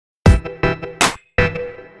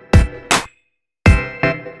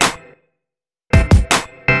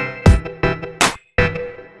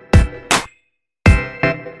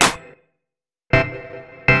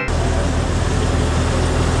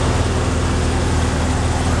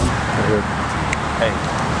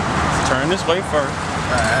this way first.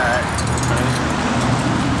 Alright.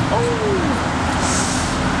 Oh.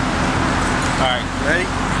 Alright, ready?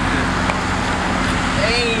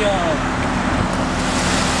 Hey,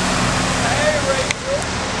 Hey, Rachel.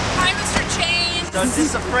 Hi, Mr. Chainz. So is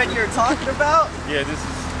this a friend you're talking about? yeah, this is.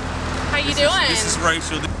 How you doing? This is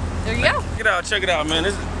Rachel. There you go. Check it out, man.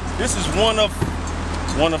 This is one of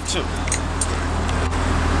two.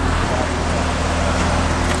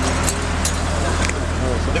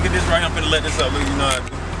 Look at this right here. I'm finna let this up. Look, you know how I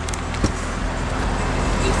do.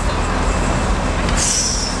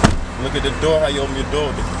 Look at the door. How you open your door?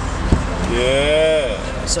 Yeah.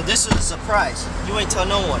 So this is a surprise. You ain't tell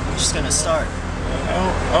no one. We're just gonna start.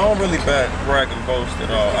 I don't really brag and boast at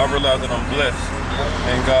all. I realize that I'm blessed,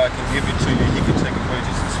 and God can give it to you. He can take it away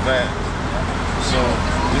just as fast. So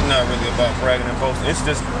it's not really about bragging and boasting. It's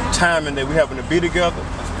just timing that we happen to be together.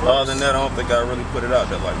 Other than that, I don't think I really put it out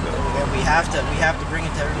there like that. Yeah, we have to bring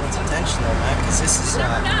it to everyone's attention, though, man, because this is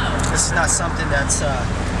not something that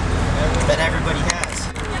everybody has.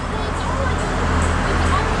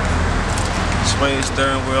 Sway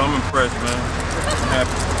steering wheel. I'm impressed, man. I'm happy.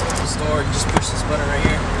 Store, you just push this button right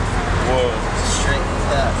here. Whoa. Straight like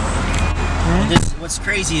that. What's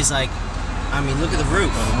crazy is like, I mean, look at the roof.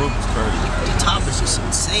 Oh, the roof is crazy. The top is just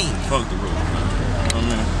insane. Fuck the roof, man. I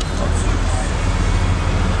mean,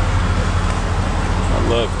 I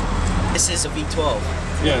love it. This is a V12.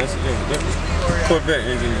 Yeah, that's Corvette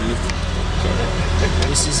engine.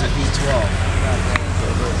 This is a V12.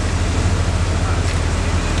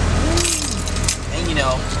 And you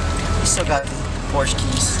know, he still got Porsche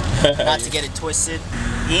keys. Not to get it twisted.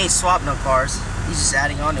 He ain't swapping no cars. He's just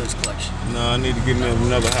adding on to his collection. No, I need to get me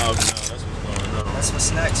another house now. That's what's going on. That's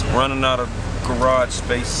what's next, man. Running out of garage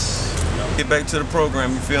space. Get back to the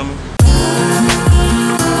program, you feel me?